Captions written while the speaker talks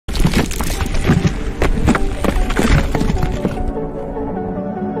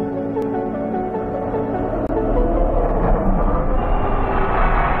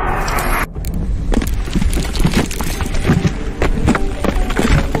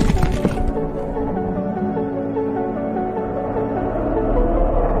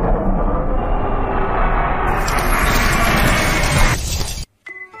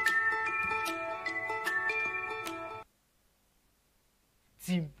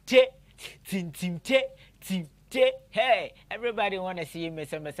Hey, everybody wanna see me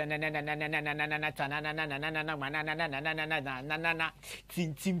some na na na na na na na na na na na na na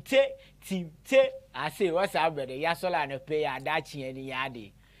I say what's up brother yasola na pay adachi any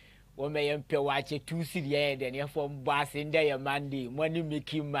yade wo me yempe wache 2 cedi then you from boss in there Monday money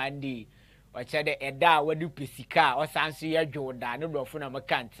making Monday wache de eda wadu pesika o sanso ye dwoda no brofo na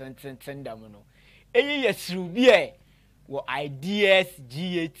maka ntenten dam no eyi yesru bi wo ideas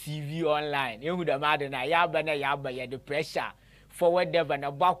GATV online ehu da made na yaba ye the pressure forward ever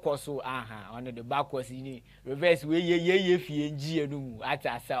na backwards so on the backwards ni reverse we ye fie ngie no mu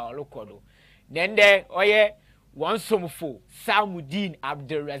atasa olokodo then there oye one somfo Samudin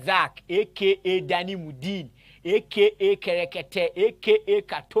Abdulrazak aka Dani Mudin aka Kerekete aka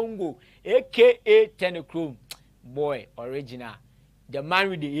Katongo aka Tenechrome boy original the man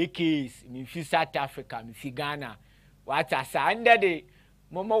with the AKs me fi South Africa me fi Ghana what I say under the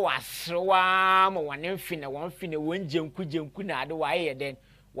mama waswa mo wane mfine wonjenku na ade wa ye den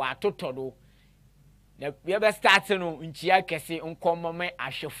wa totodo na ye be start no nchia kese nkomome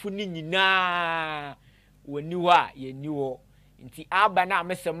ahwefu ni nyina woni wa ye niwo nti aba na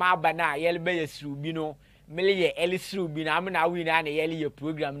amesema aba na ye be yesru bi no mele ye elisru bi na amna wi na ye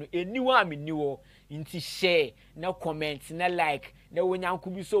program no eniwo ameniwo nti share na comment na like na wonyanku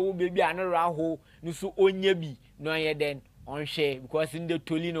bi so wo bebi anoro aho no so onye bi no ye den on share because in the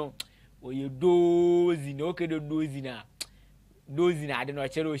tolino oye dozi no kedo dozi na ade no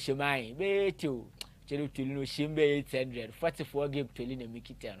chere o shemai beto chere tolino shembe 800 44 game tolino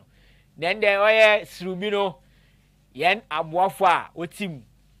mikita no then there oye srubino yen aboafo a otim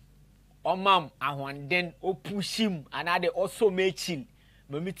omam ahwanden opushim anade also mechil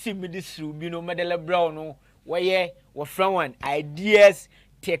mamitim me this srubino medele brown no woye wo from one ideas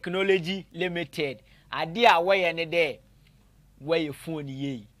technology limited idea woye ne there where your phone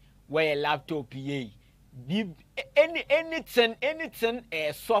ye, where your laptop ye, anything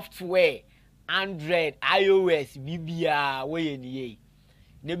software, Android, iOS, BBA, where ye.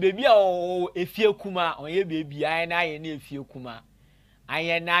 Ne baby oh if you kuma on your baby I na if you kuma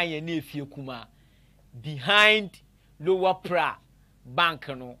I na if you kuma behind lower pra bank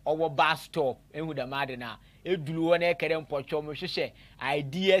no or bus stop and with the madena edulu one ekere mpocho mo hwehwe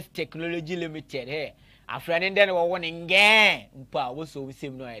ideas technology limited here afrani den wo won nge mpa wo so we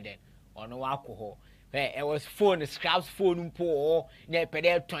same no eden ono wa akọ it was phone scraps phone mpo na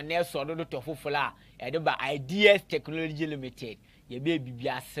pede tonne so do to fofola e de ba ideas technology limited ye be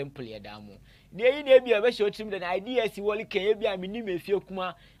bibia simple ye da mo na yi na bia be show tim den ideas woli kan ye bia meni mefie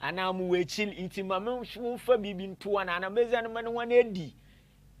kuma ana mo we chill intima me fa bibi nto na meza no me no na edi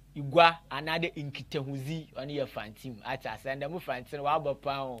igwa anade nkitahuzi oni ye fantim ata sanda mu fantin wa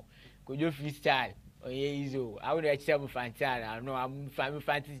bapa ho kojo freestyle oye izo awu na chira mu fantin no am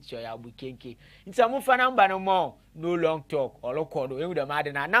fantin cho ya bukenke nti am fa number no mo no long talk olokodo e wuda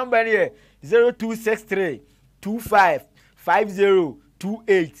made na number ne 0263 25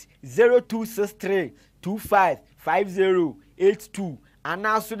 5028 0263 25 5082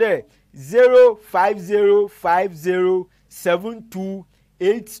 anaso de 0505072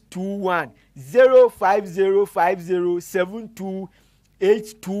 821 0505072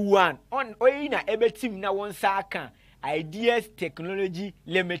 on oyina ebetim na wonsa aka ideas technology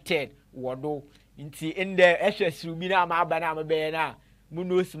limited wodo nti in the hwesru bi na ma aba na mabe na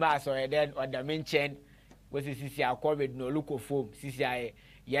muno smart so den oda menchen wose sisi akovid no look of form sisi aye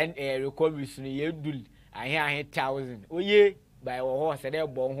yen recovery sunu yedul ahe 1000 oye by wo ho se de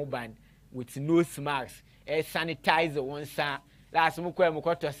bo ho ban with no marks sanitizer wonsa last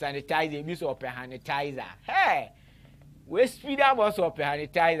mukwa to sanitizer bi so open sanitizer hey we speed up also open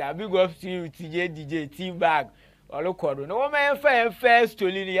sanitizer big up to you TJ DJ T bag olokodo no man first to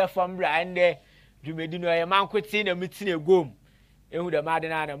lead your from brand dwumedi no ye mankwete na mitine gom ehu da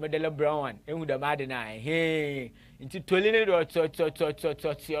madena na medele brown one ehu da madena hey nti tolini do to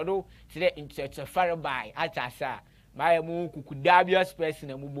tire into far by atasa my mu kukudabious person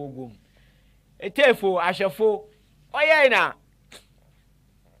na mu bogom etefo ahwefo oye na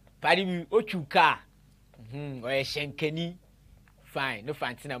pari bi ochuka oye shenkani fine no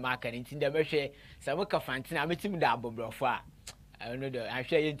fantina market nti da behwe samuka fantina metim da abobrofo a I know the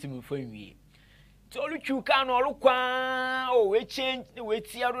ahwe yentim fo nwie tolu chuka no olukwa o we change we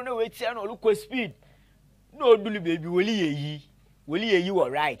tiaro na we tiaro no olukwa speed no dulu baby woli yeyi wo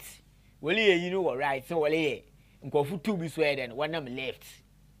right woli yeyi no wo right so woli ye nkofu two bi so eden one am left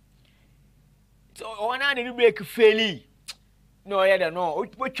so one and break fairly no ye de no o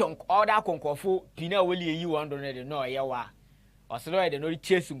chonk order konkofu pina woli yeyi 100 no ye wa osoro ye de no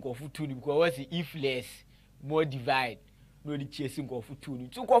chase nkofu two because if less more divide no di chasing go for two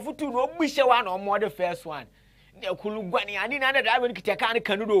to go for two no bisha one or more the first one ne kulu gwani ani na da driver kitaka ne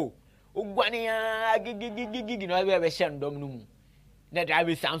kanudo ogwani gigi no be shen dom no mu na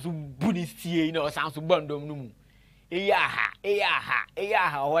driver sounds buni sie no sounds bandom no mu eya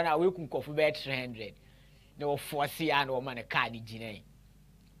ha wana we kun kofu be 300 na wo force ya na wo man car di gine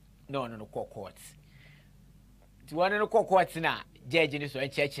no court ti wana no court na judge ni so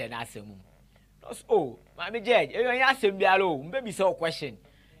cheche na asemu no so ma me judge e yan asem biara o mbe bi say question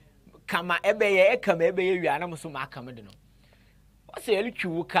kama ebeye wi ana muso ma kama de no o say ele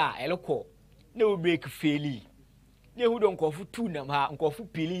twu car ele ko na o break faili na hu do nkofu tu nam ha nkofu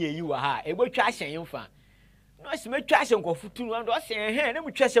pili yeyi wa ha e botwa ahyen yimfa no se metwa ahyen nkofu tu no ndo o say na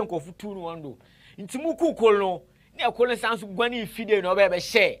mutwa ahyen nkofu tu no ndo ntimu kukol no na ekol sanso gwani fide no be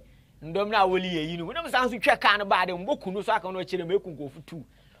share ndom na woli yeyi no na sanso twa car no ba de mboku no so aka no kire meku nkofu tu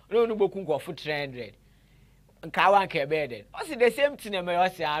no boku nkofu 300 nka wan ka be de o say the same thing na me o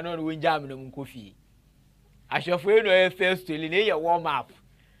say ano no wenjam no nkofi ahwefo e no first to ne ye warm up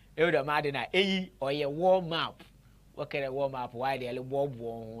e do ma de na eyi o ye warm up wakere warm up why they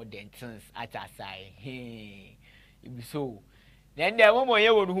bobo den things at aside ibi so then dem mo ye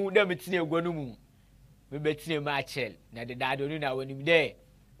wonu hu dem tine egwa no mu me betine ma chel na de dado no na wonim de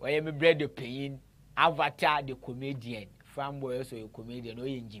waye me bread the pain avatar the comedian fanboy so a comedian o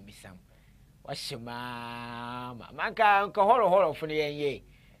ye njimisam washima manka nka horo funu yenye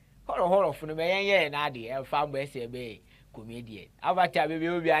horo funu me yenye na de fanboy se be comedian avatar be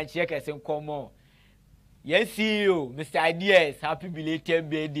obi anche kese nkomo yes CEO Mr. Ideas happy belated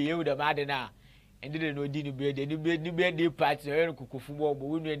birthday you the madina and didn't know dini birthday ni birthday party no kukufu bo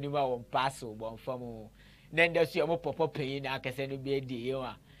we no anima won pass o bon fam then there's your papa pain akase no birthday you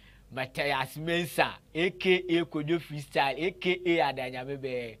Matthias Mensa aka Kojo Freestyle aka Adanya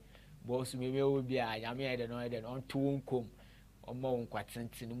mebe boss mebe obi a nyame de no on to nkom omo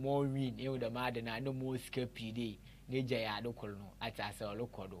nkwatentin mo win you the madina no mo scape dey neja ya dokol no atase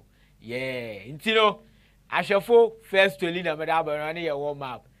olokodo yeah intino Ashafo first to lead na ba na warm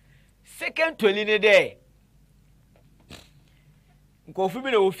up. Second to lead there. Nkofu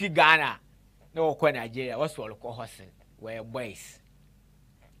bi na wo fi Ghana na wo kwa Nigeria wo so ko hustle we boys.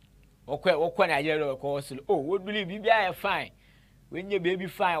 Wo kwa Nigeria wo ko hustle. Oh, wo believe bi bia fine. We nye baby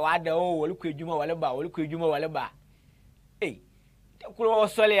fine wa da oh wo kwa edwuma wale ba. Eh. Te kuro wo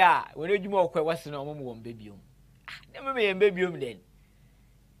sole a wo edwuma wo kwa wo se na omo wo mbebiom. Ah, na me mbebiom den.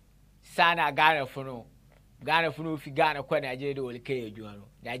 Sana Ghana funu fi Ghana kwa Nigeria de wolike ejuano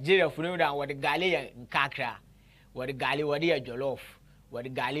Nigeria funu da wode gale ya nkakra wode gale wode ya jollof wode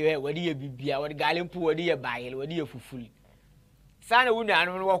gale wode ya bibia wode gale mpu wode ya bayel wode ya fuful sana wunu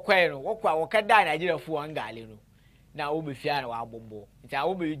anu no wokwae no wokwa wokada Nigeria fu wan gale no na wo be fia na wa bobo nta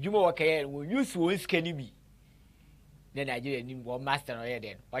wo be juma wokaye wo use won skani bi na Nigeria ni wo master no ye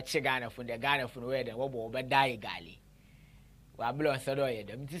den wo che Ghana fu de Ghana fu no ye den wo bo be dai gale wa blo sado ye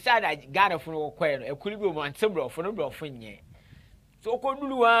dem ti sada Ghana fu no kwai no ekuri bi mo antebro fu no bro fu nye so ko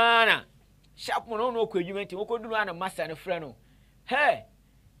dulu wana sharp mo no ko adwumenti ko dulu wana master no frɛ no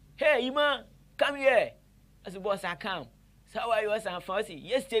hey Ima, come here. As the boss I come, so how are you as fancy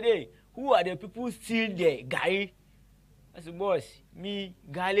yesterday who are the people still there guy as the boss me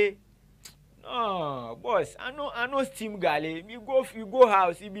gale no boss I know steam gale you go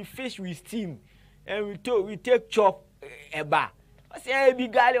house you be fish with steam and we take chop eba. I say hey be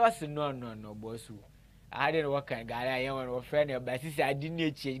gale. I say no boss. I didn't work kind gale. I want a friend but since I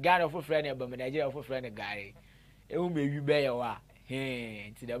didn't change Ghana for friend but Nigeria for friend gale. It won't be you bear wa.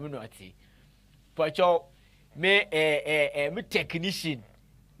 Hey, to the naughty. But you me technician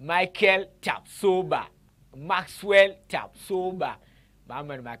Michael Tap Sober Maxwell Tap Sober.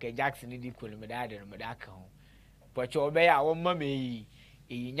 Mama Michael Jackson did call me dad and Madaka. But you obey our mommy.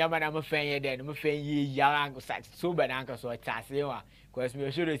 Yaman am a fan then, I'm a fan ye young sober uncle so Tassewa. Because me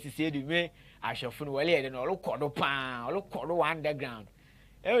sure to say to me, I shall fun well and all quarter pound, all quarter underground.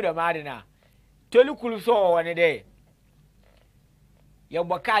 Oh, the Madina. Tell you cool so one a day. Your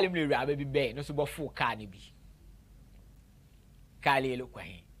Bacali rabbi bay, no so full carnibi. Cali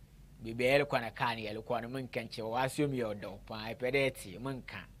loquain. Be bear con a carny, a loquan muncan, so assume your dog, pie pedeti,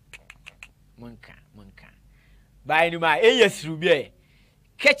 munca. By my yes, Ruby.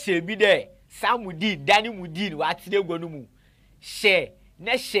 Catch a be there. Sam would did, Danny would did what they go no more. Share,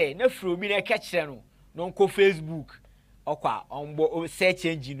 no through me a catch channel, no co Facebook, or on board search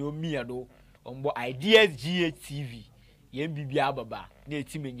engine or me on board ideas GHTV. Yen bibi ababa na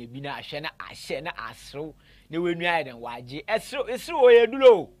etime nya bi na ahye na asro na wenu ayi waje esro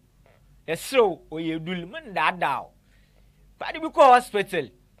oyedulo esro oyedul mun dada padi bi ko hospital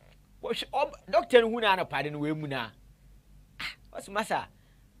doctor hu na padi no we mu na What's massa?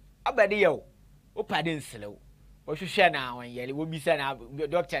 Abadi yo. Opadin slow. O hwehwe na won yele wo bisa na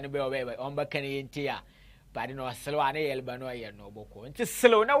doctor no be o on ba kan yenti a padi no slow ana yele ba no ye no boko nti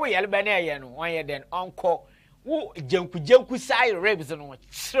slow na wo yele ba na ye no on ye den onko wo janku side ribs no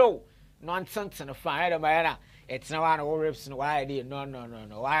slow nonsense no fa ya ma na it's na one wo ribs no why dey no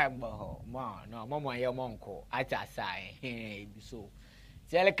why mo ye monko ata sai so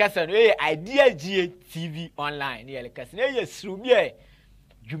yele kasa no idea TV online yele kasa na ye srumie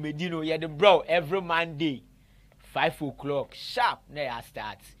Jumedino, yeah, the bro, every Monday, 5 o'clock, sharp, now I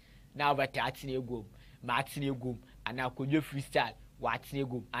start. Now, but that's near go, Martin go, and now could you freestyle, what's near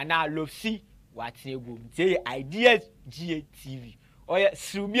go, and now love see, what's near go. Say ideas, TV. Oh, yeah,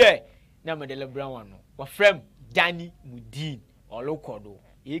 Sumie, now, Madela Brown, or friend Danny Mudin, or Locodo,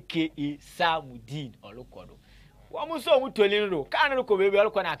 aka Sam Mudin, or Locodo. One more song to Lino, can't look over well,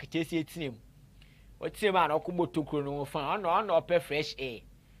 can I taste its name? What's the man, Okumo to Chrono, found on upper fresh air.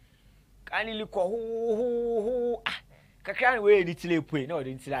 Kani liko hu kakran we little pwe no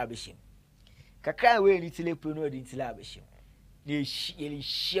de ntila abehim kakran we little pwe no de ntila abehim ne yeli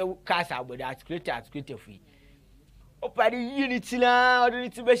shew kasa aboda articulator fi opadi unity la de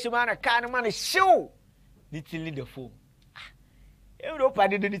little behim ana kan man shew little the phone e do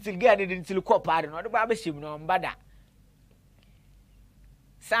opadi de little ga de little copad no de ba behim no mbada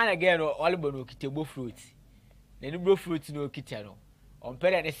sana again no olbo no kitebo fruit na ni bro fruit no kitero on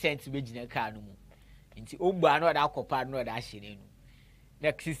pere ne sense be gina car no mu nti ogba no da akopa no da ahye nenu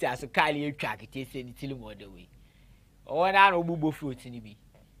next sister aso car le atwa kete se ni tili mo the way o na no bubo fruit ni bi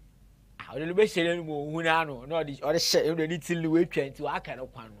ah o le be hye nenu mo hu na no no de o de hye no ni tili we atwa nti wa aka no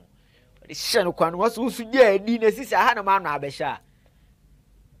kwan no o de hye no kwan no so su dia adi na sister ha na ma no abehya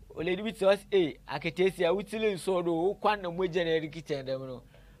o le di bi to akete se a wutili nso do kwan na mo gena rikite dem no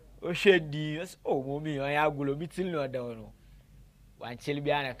o hye di o mo mi o ya gulo mi tili no da no wan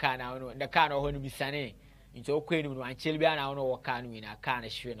chelbia na kana no da kana ho no bisane nti okwe ni wan chelbia na no wo kana wi na kana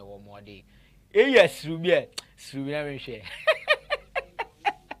hwe na wo mode srubia na menhwe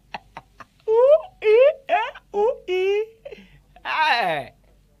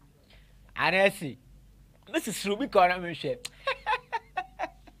anesi mesi srubi ka na menhwe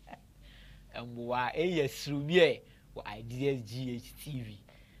ambuwa srubia wo ideas GHTV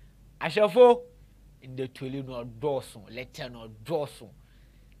ashafo in the toli no doson letter no doson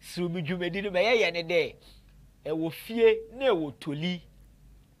srubi dwumedi no ye ne de e wo fie na e wo toli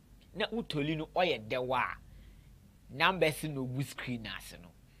na utoli no oye dewa numbers no bu screen as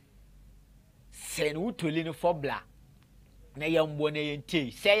no se no utoli no fobla na yambo na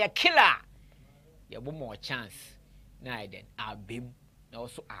yente se ya killer ye bo mo chance na den abem na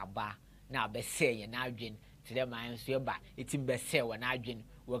also aba na abese ye na adwen tire man so ba etim bese wa na adwen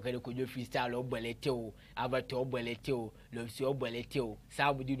wakare kojo freestyle obolete o abate obolete o lobsi obolete o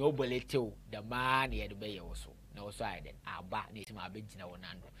samudi no obolete o the man ye de be ye wo so na wo so aiden aba na etim abegina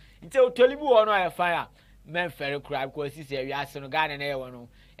wonando nti otoli bi wo no ya fire men fere cry because si se wi ase no Ghana na ye wo no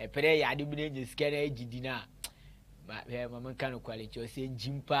e pere ya de bi na nyi skere agidi na ma man kan quality o se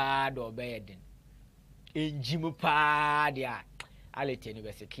njimpa do be ye den enjimpa dia alete no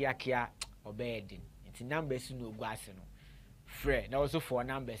be se kia obedin nti numbers no ogwase no frɛ na also for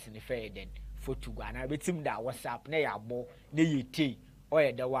numbers in the fair then photo gwa na betim da WhatsApp na ya bo na yete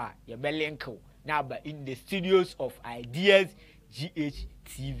oye da wa ya belenko na ba in the studios of Ideas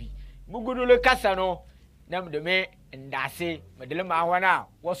GHTV mugudule kasa no na mdeme ndase medele ma hwana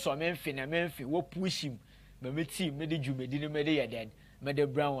wo so memfi na memfi wo push him me team me de dwumedi no me de ya den me de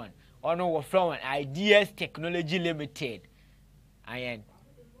brown one ono wo from Ideas Technology Limited ayen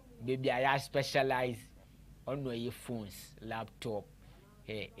baby I specialize on your phones, laptop,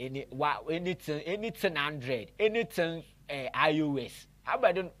 anything Android, anything iOS. How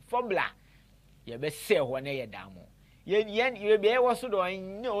about the formula? You best say when you damo. You be able to do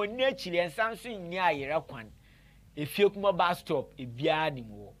no naturally and something near your one. If you come bus stop, if you are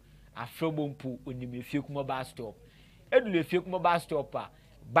anymore, a frobompu when you feel come bus stop. And if you come bus stop,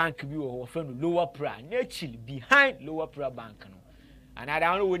 bank view or from lower pra, naturally behind lower pra bank. And I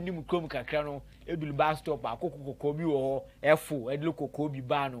don't know when you come kakra no edul bus stop akoko bi wo efo edul kokko bi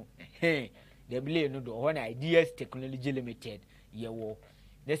ba no the bele no do one Ideas Technology Limited ye wo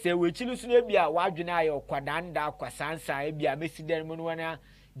na se we chilu so na bia wadwena aye okwadanda kwasansa e bia mesiden mu no wana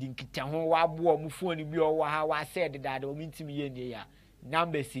dinkita ho wabo mu phone bi o ha wa said that o mintimi ye ne ya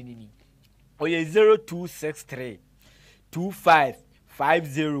number sinini oye 0263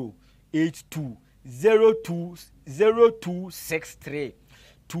 255082 0263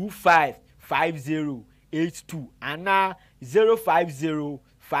 255082 ana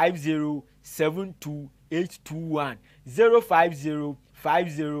 05050728221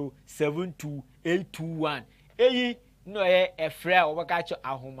 0505072821 eyi no ye efre a obaka cho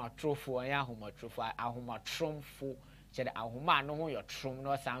ahomatrofo ya ahomatromfo chede ahoma no ho yo trom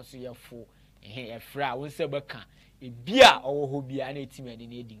no sanso ye fo efre a wonse beka ebia owo ho bia na etimani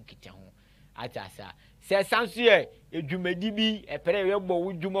na edi nkita ho atasa se sanso ye edwumadi bi epere ye bo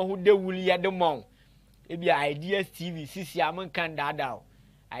wudwuma ho dewuli ye de mon ebia ideas tv sisi amankan dada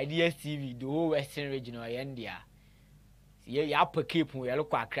ideas tv the whole western region or India ya pakeep we look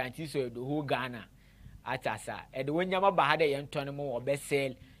kwa kranti so the whole Ghana atasa e de wonyama bahade ye ntone mo obe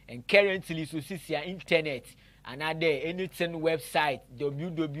sell and currently so sisi internet another anything website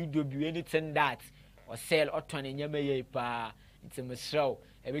www anything that or sell or tone nyama ye pa ntimsrew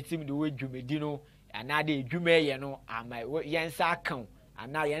everything the way dwumedi no another dwuma ye no ama yensa account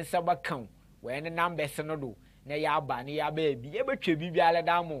ana yensa ba account we ne numbers no do na ya aba ne ya ba bi e betwa bibia ale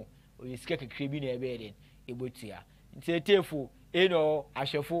da mo o yesika kekre bi na e be den e botua ntetefo eno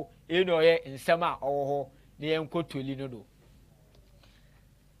ahwefo eno ye nsema owo na ye nkotoli no do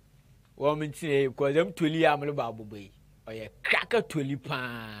wo mintine because am toli amle ba bobai oye kraka toli pa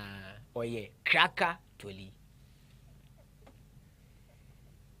oye kraka toli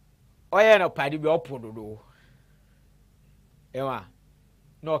oye no padi bi opododo ewa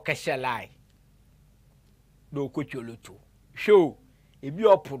no kashalai do kocholoto show ebi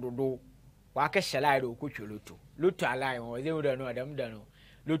opododo wa kashalai do kocholoto loto alai won ze wodo no adam dano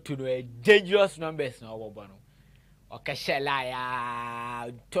loto no a dangerous numbers na obobo no okashalai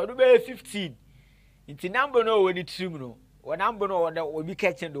ya todo be 15 inti number no woni trim no wo number no woda obi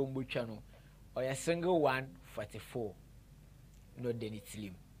catching do mbotwa no oya single 144 no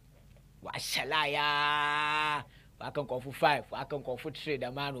denitlim wa shalai ya wa kan kofu 5 wa kan kofu 3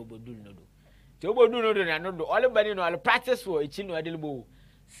 da man obodul no do te obodu no do na no do all bani no all practice for echi no adelbo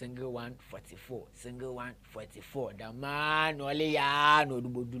single 144 single 144 da man ole ya no do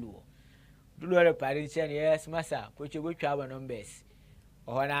bodulu dulu ole parinchen yes masa ko chego twa numbers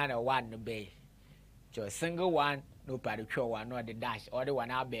ohona na 1 no be jo single 1 no pari twa 1 no the dash or the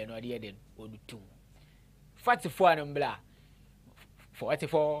one abe no the den odu 2 44 no mbla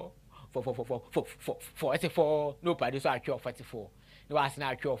 44 44 no pari so atwa 44 no was na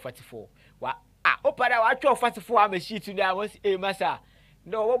atwa 44 wa opada wa 44 am sheet na was masa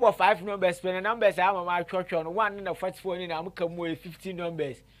no wo 5 numbers pen numbers am ma atwa no 1 na 44 ni na am ka mu 15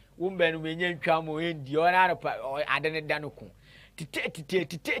 numbers wo mbe no menye ntwa mo endi ona na adene danoko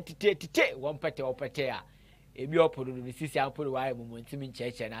tite won pete opete a ebi opodo no sisi ampodo wa mu ntimi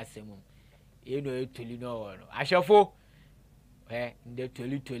ncheche na asemu eno etoli no wo no ahwefo nde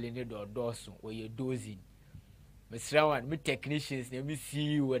toli ne do doso oye dozin Mr. me technicians na me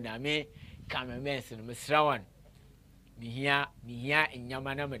see we na me cameramen no Mr. me here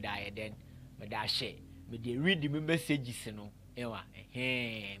nyama na me da yeden me da share me dey read me messages no ewa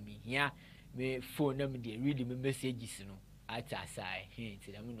me here me phone na me dey read me messages no at aside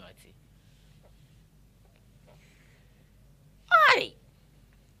ti da me no ati ai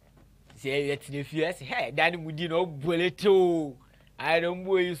say yet ne fears hey dan mudi no boleto I don't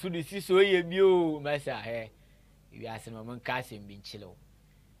boy so the so ye bio masa we are some man casting bin chilo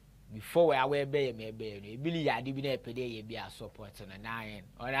before we are be me be no ebili yade bi na epede ye bi support na nine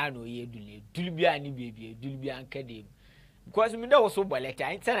or I know ye dulu bi ani bi dulu bi anka dem because me no so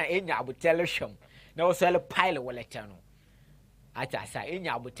boleta intana enya abotele hwem na wo so ele pile woleta no ata sa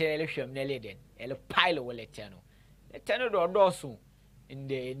enya abotele hwem na leden ele pile woleta no etano do so in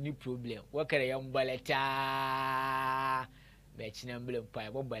the any problem what can I boleta mechina mblem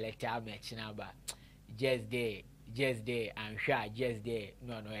pa bo boleta mechina ba just there and sure just there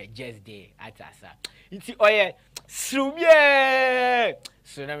no just there atasa nti oye srubie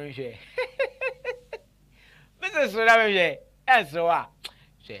so na me hwe mese so na me hwe enso wa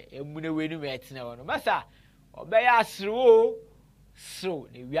hwe emune weni metina wono masa obeya asru so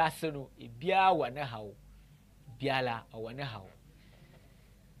ne wiase no ebia wa na hawo biala o na hawo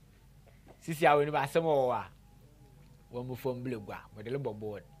sisi awe ni ba asemo wa wo mu fom blegwa model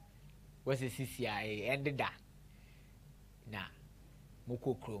board wose sisi ai endeda na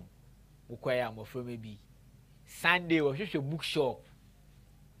mukokrom mukwaya mo from bi Sunday wo hwehwe bookshop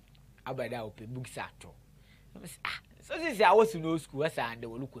abada open books ato so sisi awo si no school Sunday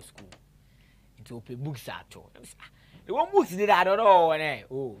wo look school into open books ato the one books did I don't know ne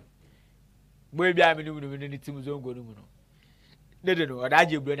boy bia me no tim zongo no mu no no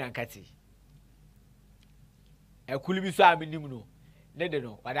odaje bro na nkati ekulu bi so aminim no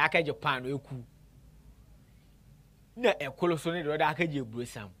no wada aka Japan eku na ekulu so ne wada aka je bro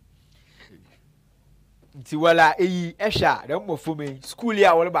sam nti wala ehwa dem mo fome school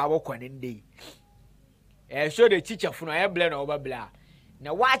ya wole ba bokọ ne ndey show the teacher for no blend over blah.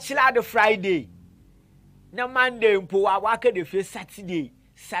 Now watch the Friday. Na Monday mpo wa waka the first Saturday,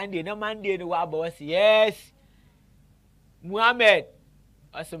 Sunday na Monday no wa boss. Yes. Muhammad.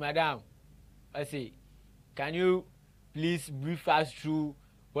 I say madam. I say can you please brief us through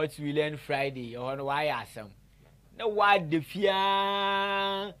what we learned Friday or why asam. Na what the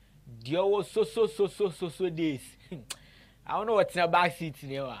fear there was so days. I don't know what's in a back seat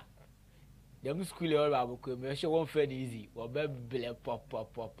now. Them school all about me. Show one friend easy. Or baby pop.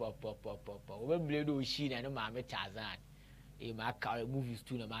 Or baby do she and my Tarzan. A my car movies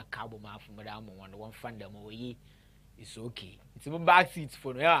too. My cabo man from Madame one friend them away. It's okay. It's my back seat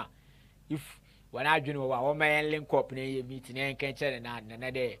for now. If when I do know what my link up near meeting and can't tell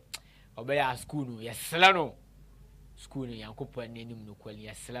another day. Or be a school no. Yes, Salano. School no. Yanko pon name no quality.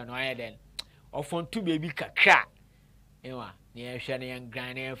 Yes, Salano. I then. Or from two baby kakra. Ewa, ni ehwe yan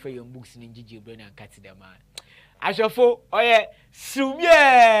gran na fa yan books ni gigi bro na kati dem man. Ashofo, oye,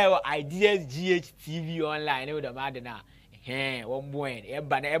 sumie ideas GHTV online e do ma de na. Won boen, e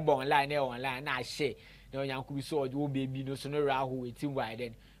ba na e bon online na hye. Na onyanko bi so ojo baby no so no ra ho wetin why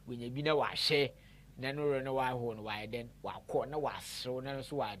then. Wenya bi na wa hye. Na no ro na wa ho no why then. Wa ko na wa sro na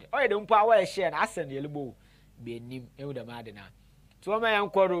so wa de. Oye de mpa wa hye na asen yelebo be nim e do ma de na. To ma yan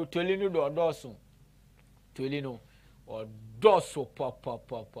kworo toli no do doso. Toli no or doso pop.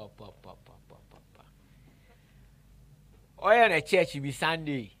 Oya na church be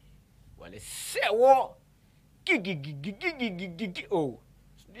Sunday. Well, say wo gigi oh.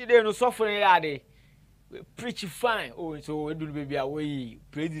 They no suffering yade. We preach fine. Oh, so we do baby away.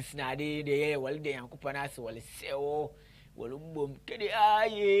 Praises na they well they yankopa na say well say wo well bom kede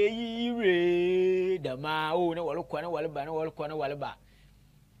aye re dama oh na well kwa na well ba na well kwa na well ba.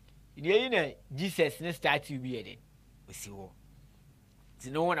 Ile na Jesus na start to be there. See wo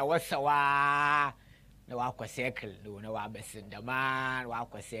no one was wa na wa kwa circle no na wa besin da man wa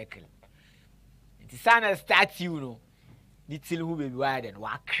kwa circle it sana start you no little who baby why then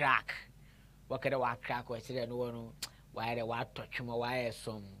wa crack what kind of wa crack or say no why the wa touch mo why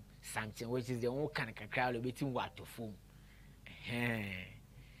some something which is the one kind of crowd between what to form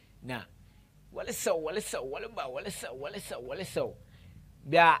na what is so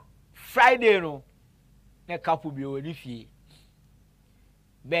bia Friday no na couple bi woni fie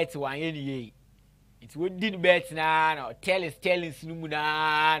bet wan ye ni ye it would din bet na telling snumu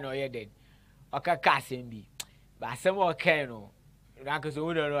na ye den okaka asem bi ba asem o kai no rank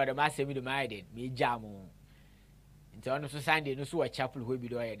so no the ma asem bi ma den me jam nti ono so Sunday no so wa chapel ho bi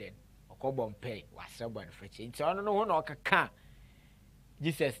do ye den okobom pay wa sebon freche nti ono no ho na okaka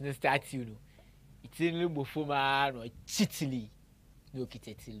Jesus no start you no itin bo foma no chitili no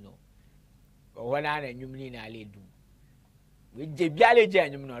kitetil no wana na nyumni na aledu we je biale je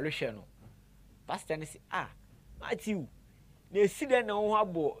anyum no rehwe no pastor ne say Matthew na si de na ho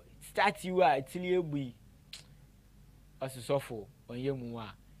abo start you a tili egbu ososofo onye mu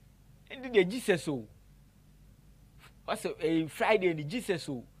a ndi de Jesus o also Friday ni Jesus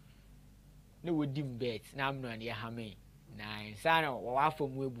o na wodi mbet na amno na ye hame na insana wa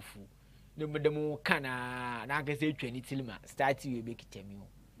afomu ebufu no medem kana na aka say twani tilima start you be kitami o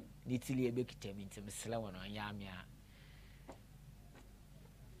nitili ebe kitami ntim sela wono anyamia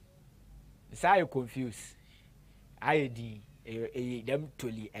say you confused I di dem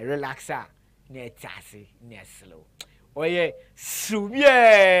toli a relaxer na etase na slow oye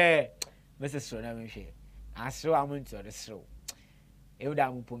sumie Mr. Sona menhwe aso amuntu de slow e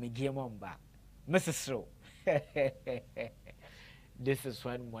uda mu po me game on ba Mr. Slow this is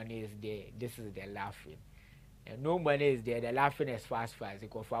when money is there this is the laughing. And no money is there, the laughing is fast.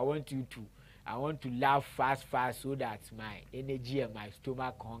 Because I want to laugh fast so that my energy and my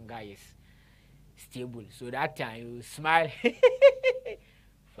stomach hunger is stable. So that time you smile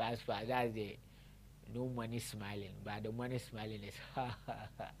fast. That's the no money smiling, but the money smiling is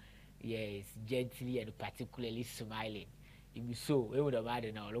yes, gently and particularly smiling. It be so, we would have had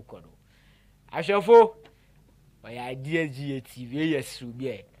an look on. I shall for my idea GTV, yes, through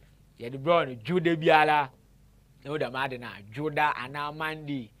beer. Yeah, the brown Jude Biala. No the mad na Joda and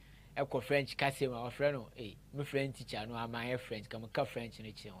Amandi Eco French Cassim our friend my friend teacher no my French come French in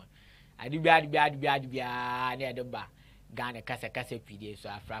each one. I do bad near the bar. Ghana Casa PD so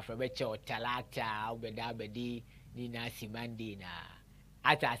afra beche or talata obeda Nina Simandi na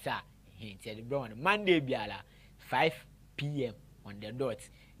atasa hint the brown Monday biala 5 p.m. on the dot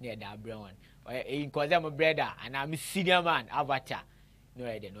near that brown. In cause I'm a brother and I'm a senior man avatar. No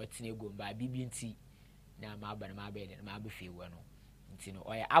I did not go by BBT. Na ma ba na ma be na ma be fe wo no nti no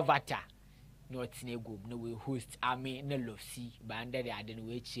oya avatar no tine go no we host ame na lofsi ba under the ade no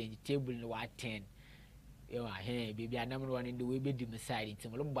we change table no wa 10 Ewa baby anam no one in the way be decide it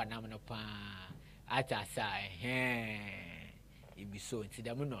mo bo anam no pa atasa e bi so nti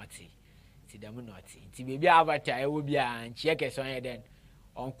dem naughty nti baby avatar e wo bia nchie keso ye den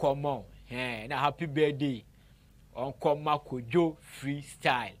on common na happy birthday on come Kojo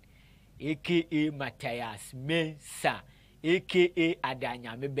freestyle aka Matthias Mensa aka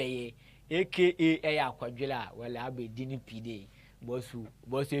Adanya Mebeye aka Eya Kwadwela wala abedi ni pide bosu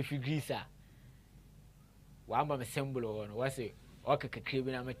efigrisa wa ma me symbol no wase okekekre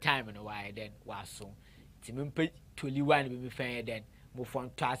bi na me time no why then waso ti me mpe 21 bi me fan then mo fon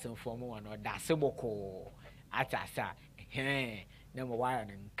twasen fo mo no da se boko atasa na mo wire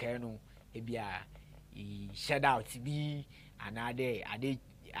no nke no ebia shout out bi anade ade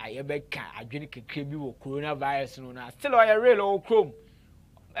ayebeka adwene kekre bi wo coronavirus no na still oya real o chrome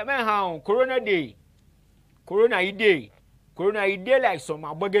me ha corona day like some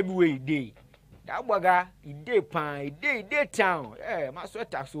agbaga bi we day that agbaga day pan day town my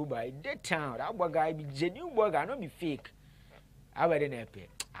sweat tax over day town that agbaga be genuine burger no be fake abede na epe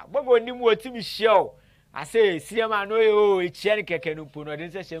agbaga onim wo ti bi show I say siema no e chie keke no po no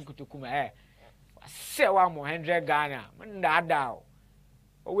de se shem kutokuma say wa mo 100 Ghana mndada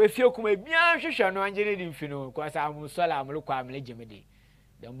o we fie kuma bia hwehwe no anje ne dimfi no ko sa am sola am lo kwa am le jemede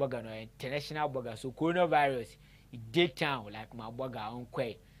dem burger no international burger so coronavirus day town like my burger on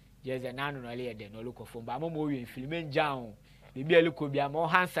kwai just a nano no le de no look for ba mo we film njan bibi eliko bia mo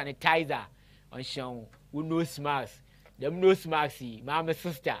hand sanitizer on shon we nose mask dem nose mask ma me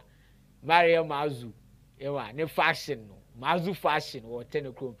sister Maria Mazu ewa ne fashion no Mazu fashion wo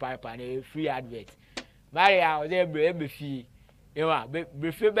ten ko pipe na free advert Maria o dey be fi ewa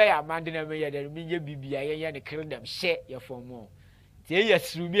be fe be ya mande na me ye de me ye bibia ye ne kill them share ye for more tie ye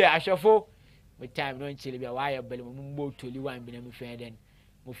suru bi ahwefo me time no nchele bia wa ye bele mo mbo toli wan bi na me fe den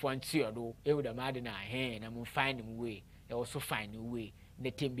mo fonti odo e wo da ma de na na mo find them way e also find way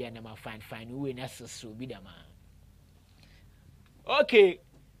the team bia na ma find way na suru bi da ma okay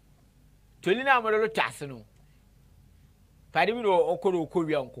toli na mo lo tase no padi mi no okoro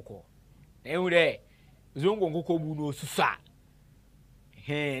okowia nkoko na ehure zongo nkoko bu no susa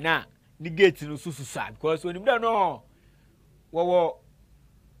na ni gate no susa because onim da no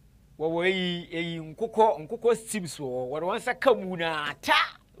wo eyi nkoko steams wo wan saka mu na ata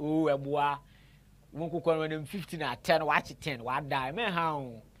o eboa nkoko no 50 na 10 watch 10 wa die me ha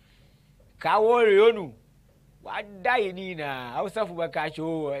o ka wo reonu wa die ni na awsafu baka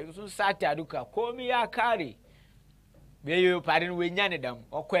cho so sata duka komi ya kare beyo pare no wenya ne dam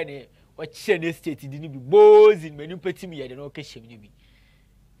okwe ne o chie ne state di ni bi bozin menu petimi ye de no ka shem ni bi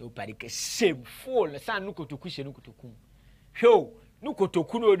o pare ka shameful san no kotoku hye no kotoku hwo no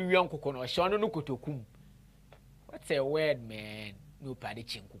kotoku no odi wan kokko no hye no kotoku what's a word man no pare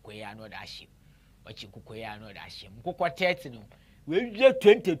chinkukwe ya no da hye o chinkukwe ya no da hye mkokko 30 no we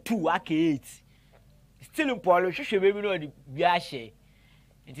 22 aka 8 still Paul hwehwe bebi no di bia hye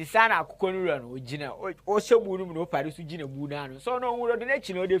nti sana akukọ no no ogina o shebu no no pare so gina bu na no so no nwuro de na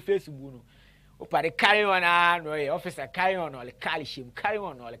chi no de Facebook no o pare carry on no e officer carry on all calcium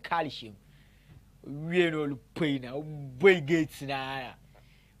wie no lu pay na o boy gate na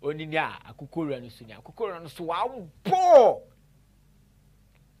onini a akukọ no so ni akukọ no so wa bo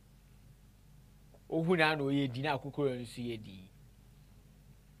ohu na no ye di na akukọ no so ye di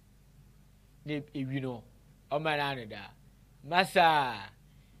ne ewi no o ma na no da masa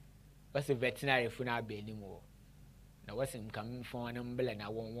was a veterinary for na be anymore. Na was him coming for an umbrella na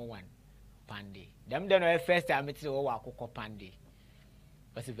 111 pande. Them don't know first time it's all akoko pande.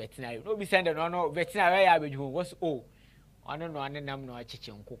 Was a veterinary. No be send no veterinary ya be was oh. Ono no ane nam no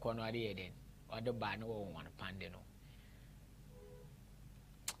achiche nkoko no ade den. Odo ba no 111 pande no.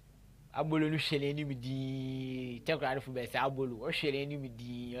 Abolo no hwele ni midi. Tekra fu be say abolo. O hwele ni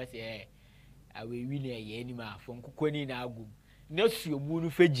midi. O say awe wi na ye ni ma fo nkoko ni na agum. No su obu no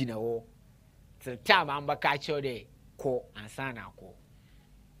fegina wo till time amba ka cho de ko ansa na ko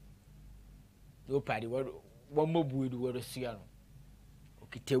no padi wo mobu edu wo sia no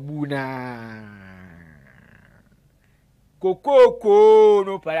okitebu na kokoko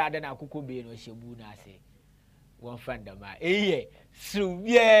no padi ada na akoko be no hyebu na ase won fanda ma eye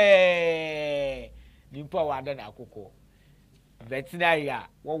subie nimpa wa ada na akoko veterinary a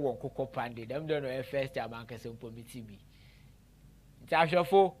wo won kokko pande dem don no first time an kase mpo mitibi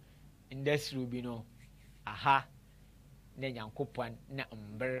Tashofo industry bi no aha na nyankopon na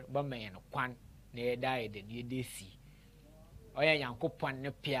mber ba men kwan na yeda de desi oya nyankopon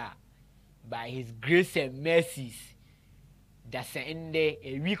ne pia by his grace and mercies that's in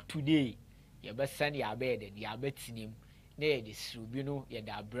a week today ya besan ya bed ya betinim na ye de srubi no ye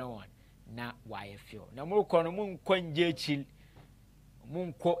da brown na why feel na mo ko no mo nko nje chil mo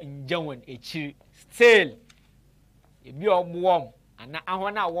nko nje won echiri still ebi obuom ana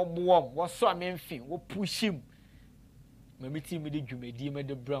ahona wo buom wo so amemfin wo pushim mamiti me de dwumadi me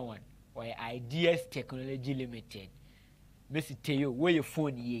de brown or ideas technology limited Messi Teyo where your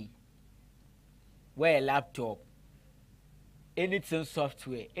phone ye where a laptop anything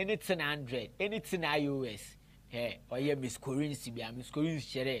software anything Android anything iOS hey or yeah Miss Corinne Sibia Miss Corinne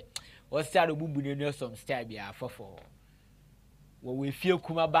Shere or start a bubu no some style be a for what we feel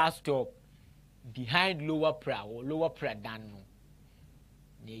kuma bus stop behind lower pra or lower pra dan no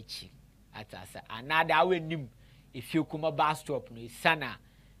nature atasa another way nim if you kuma bus stop no sana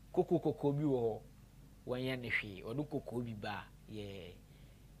koko bi wo wanya ne hwe odu koko bi ba ye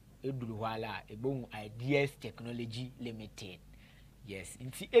eduru wala ebon ideas technology limited yes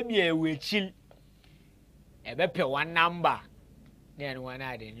nti ebia we chill ebepe one number na en one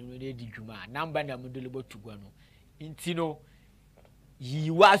ade no de dwuma number na modele botugwa no nti no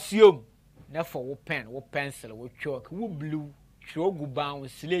yi wasiom na for wo pen wo pencil wo chalk wo blue chogu ban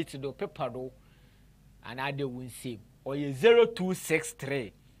slate do paper do another win same or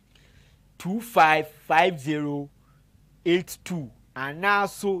 0263 255082 and now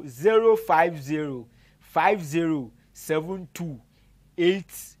so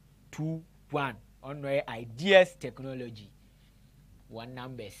 050507281 on where ideas technology one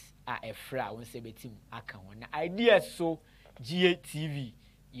numbers are a fra one sebetim aka one ideas so GATV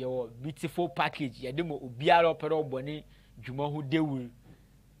your beautiful package ya demo obiara opero boni dwuma ho dewul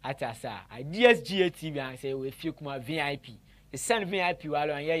atasa ideas GATV and say we feel kuma VIP the send VIP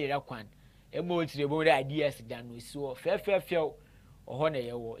walo an ye kwan emo tirebo the ideas dan no so fe oho na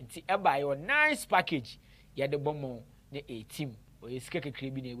ye wo nti eba ye nice package ya de bomo ne 18 o yeska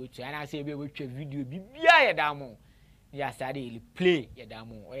kekre bi na ebetu ana say ebe wetwa video bibia ya damo ya sade play ya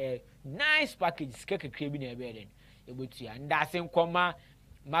damo nice package ska kekre bi na ebe den ebetu ya ndase nkoma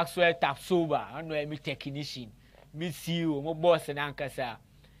Maxwell Tapsoba ano emi technician mi CEO mo boss na nkasa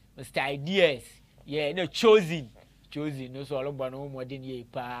Mr Ideas yeah no chosen no so all no modern ye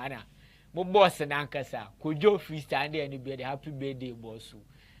pa na mo boss na nkasa kojo freestyle and any be the happy birthday boss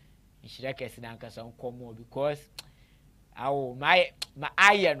ishira kesi na nkasa nkomo because awo my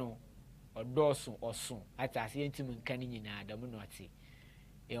eye no odoso oso atase entim nkan nyina adam no ate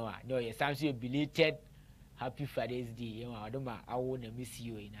yewa no ye samso belated Happy Father's Day yewa adoma awo na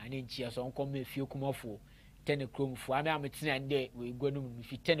misio ina ne nchia so nkomo efie kumafo 10 chrome fo am ametina nde we gonu mu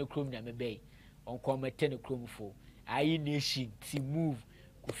fi 10 chrome na mebe onko ma 10 chrome fo ayi nation ti move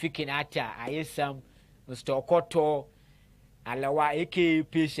ku fiki na ata ayi sam Mr Okoto alawa aka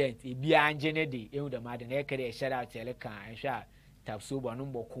patient ebi anje ne de ehu da made na ekere shout out ele kan ehwa Tapsoba no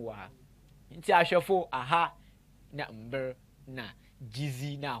mboko wa nti ahwefo aha na mber na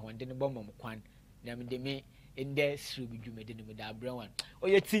jizi na ahonde ne bomom kwan na mede inde Serew bi dwumede ne da abran wan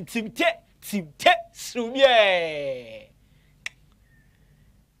oye timte Serew